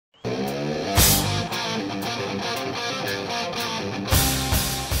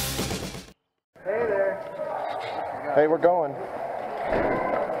Hey, we're going.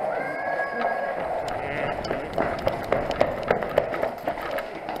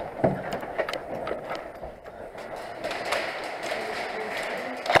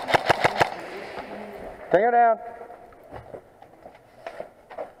 Take her down.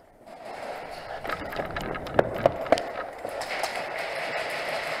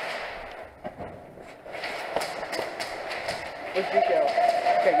 Where's detail?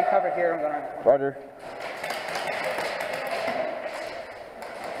 Okay, you cover here. I'm gonna. Roger.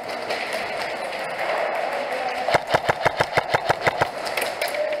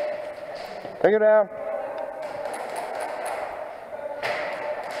 Take her down.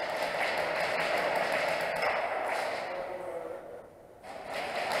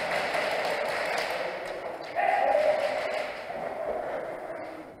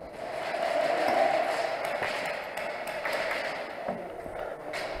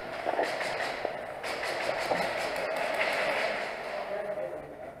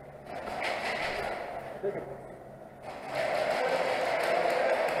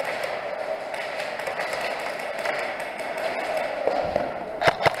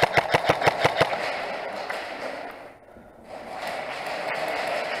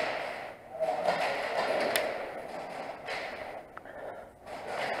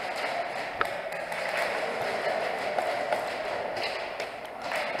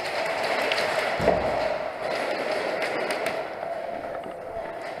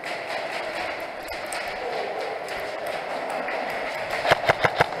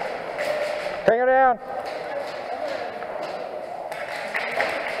 Take her down.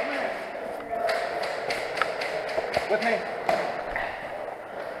 With me.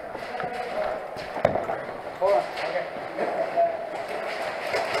 Hold on. Okay.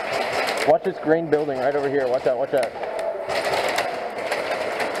 Watch this green building right over here. Watch out, watch out.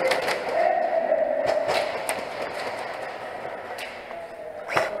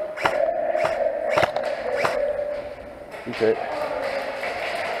 Keep it.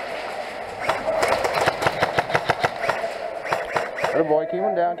 Good boy, keep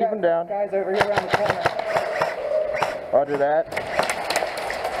him down, keep him down. Guys over here around the corner. Roger that.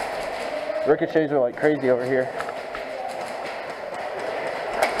 Ricochets are like crazy over here.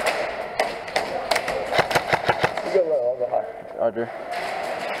 You go low, I'll go high. Roger.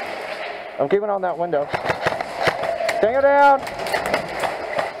 I'm keeping on that window. Take her down.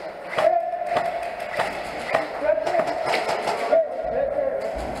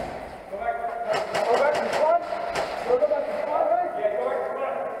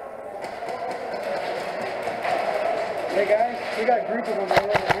 Hey guys, we got a group of them right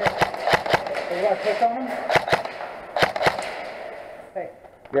over here. So you want to push on them? Hey.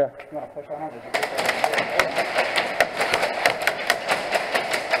 Yeah. You want to push on them?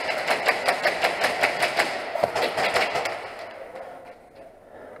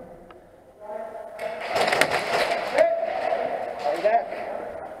 Are you back?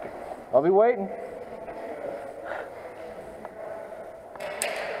 I'll be waiting.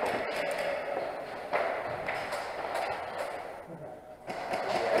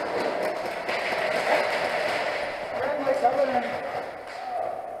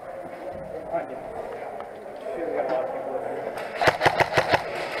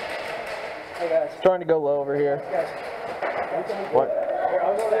 Hey guys. Trying to go low over here. What?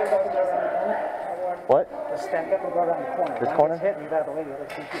 What? Just stand up and go around the corner. This One corner? gets hit and you got the lady.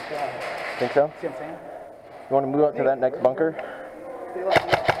 Let's keep going. Think so? See what I'm saying? You want to move up to that next bunker? See, look,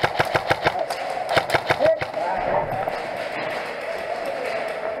 look.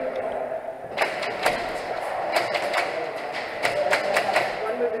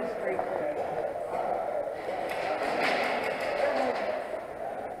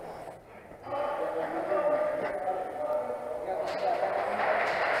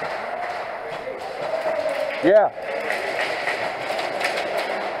 Yeah.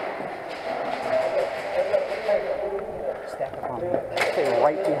 Stack up on me. Stay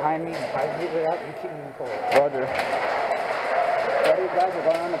right behind me. If I move it up, you keep moving forward. Roger. Ready, guys? We're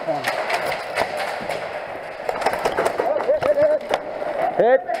going around the corner.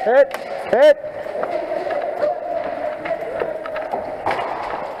 Hit, hit, hit.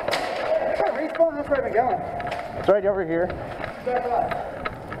 Respawn, that's where I've been going. It's right over here.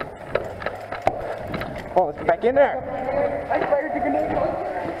 Oh, let's get back in there. I fired the grenade.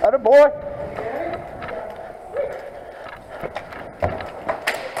 Atta boy.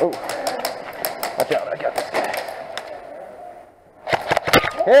 Oh. Watch out, I got this guy.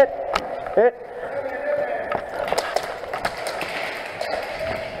 Hit. Hit.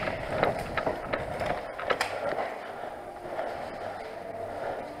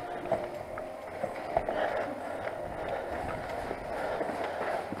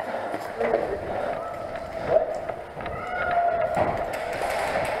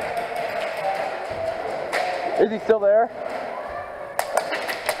 Is he still there?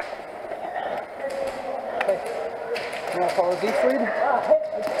 You want to follow Deep's lead?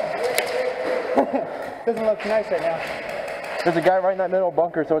 Doesn't look nice right now. There's a guy right in that middle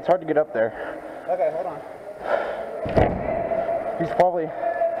bunker, so it's hard to get up there. Okay, hold on. He's probably...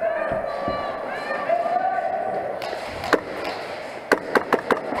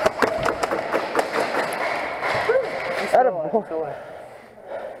 Attaboy.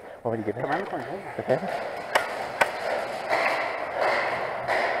 What did you get in? Come around the corner. Okay.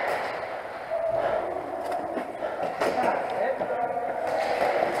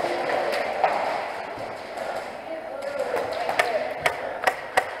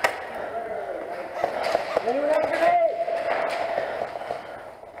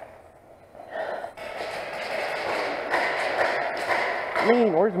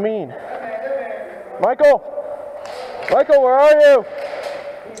 Mean, where's Mean? Michael! Michael, where are you?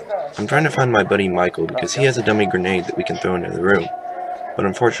 I'm trying to find my buddy Michael because he has a dummy grenade that we can throw into the room. But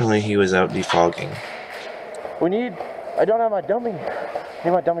unfortunately he was out defogging. I don't have my dummy. I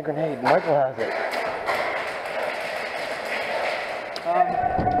need my dummy grenade. Michael has it.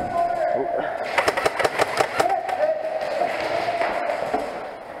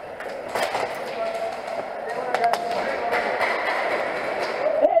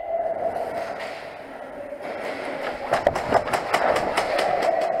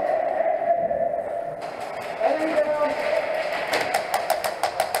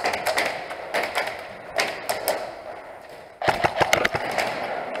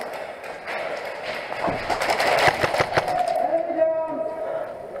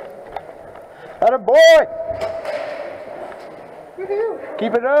 Attaboy!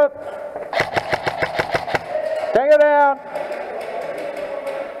 Keep it up. Take it down.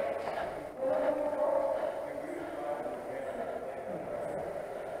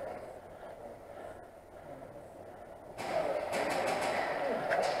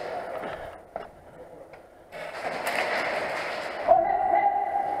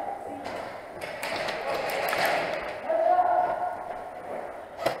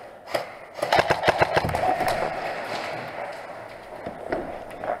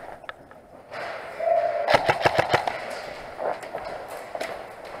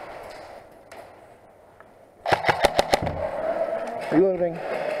 Reloading.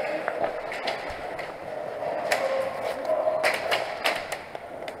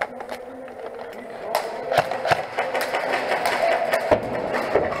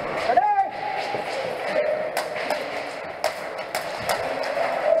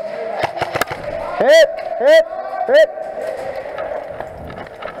 Hit! Hit! Hit!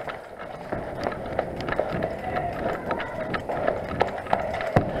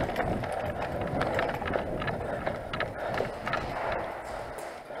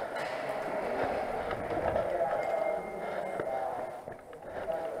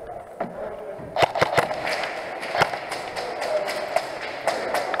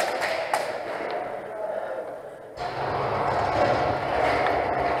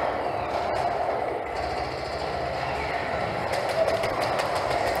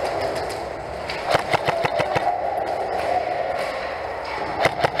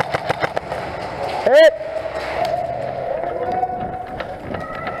 Hit!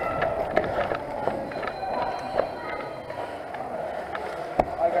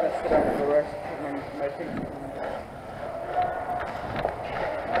 I gotta sit down for the rest of my thing.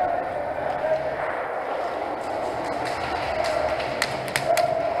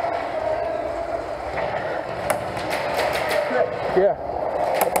 Yeah.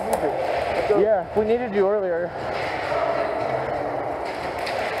 Yeah, we needed you earlier.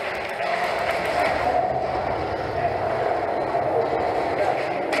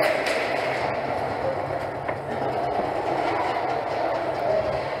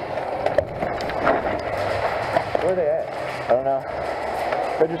 Where are they at? I don't know.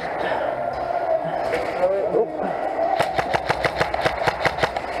 They're just... Oh.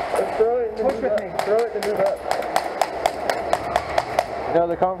 Let's throw it and then move up. Throw it and then move up. No,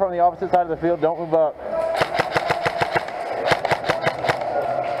 they're coming from the opposite side of the field. Don't move up.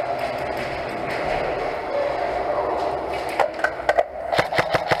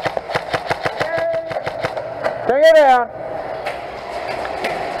 Take it down.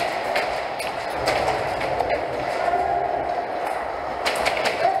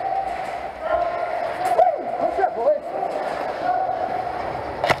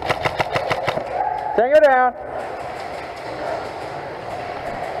 Take it down.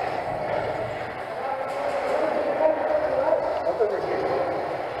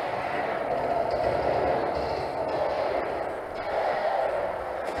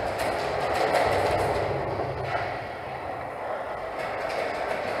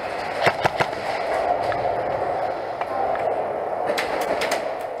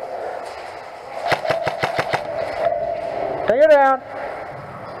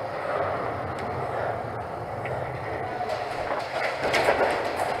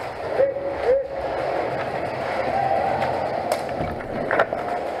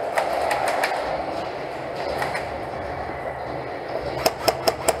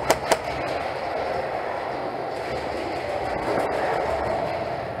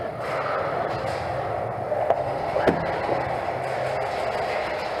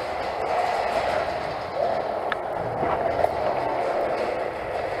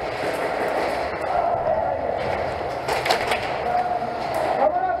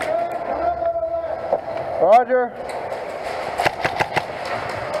 Roger.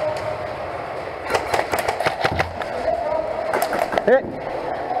 Hit.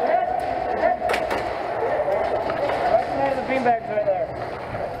 The beanbags right there.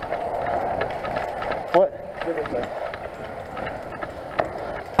 What?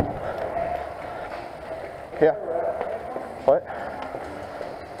 Yeah. What?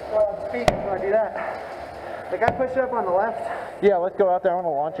 Speaking, before I do that. The guy pushed up on the left. Yeah, let's go out there. I want to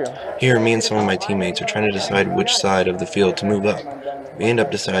launch you. Here, me and some of my teammates are trying to decide which side of the field to move up. We end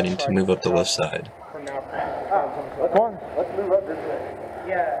up deciding to move up the left side. Come on. Let's move up this way.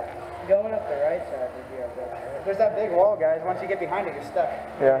 Yeah, going up the right side would be our best. There's that big wall, guys. Once you get behind it, you're stuck.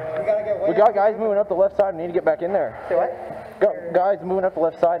 Yeah. We gotta get way. We got guys moving up the left side and need to get back in there. Say what? Got guys moving up the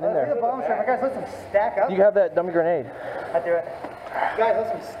left side in Look at there. the bomb strap. Guys, let them stack up. You have that dummy grenade. I do it. Guys, let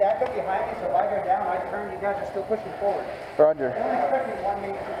them stack up behind me so if I go down, I turn. You guys are still pushing forward. Roger. I'm only expecting one,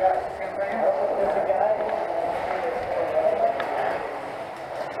 maybe two guys. There's a guy.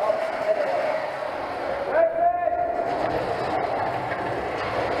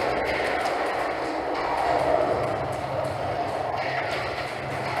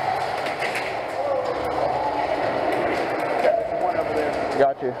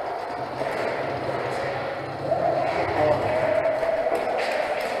 Got you.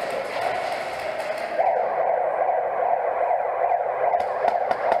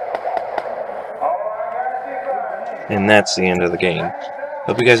 And that's the end of the game.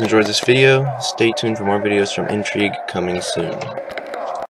 Hope you guys enjoyed this video. Stay tuned for more videos from Intrigue coming soon.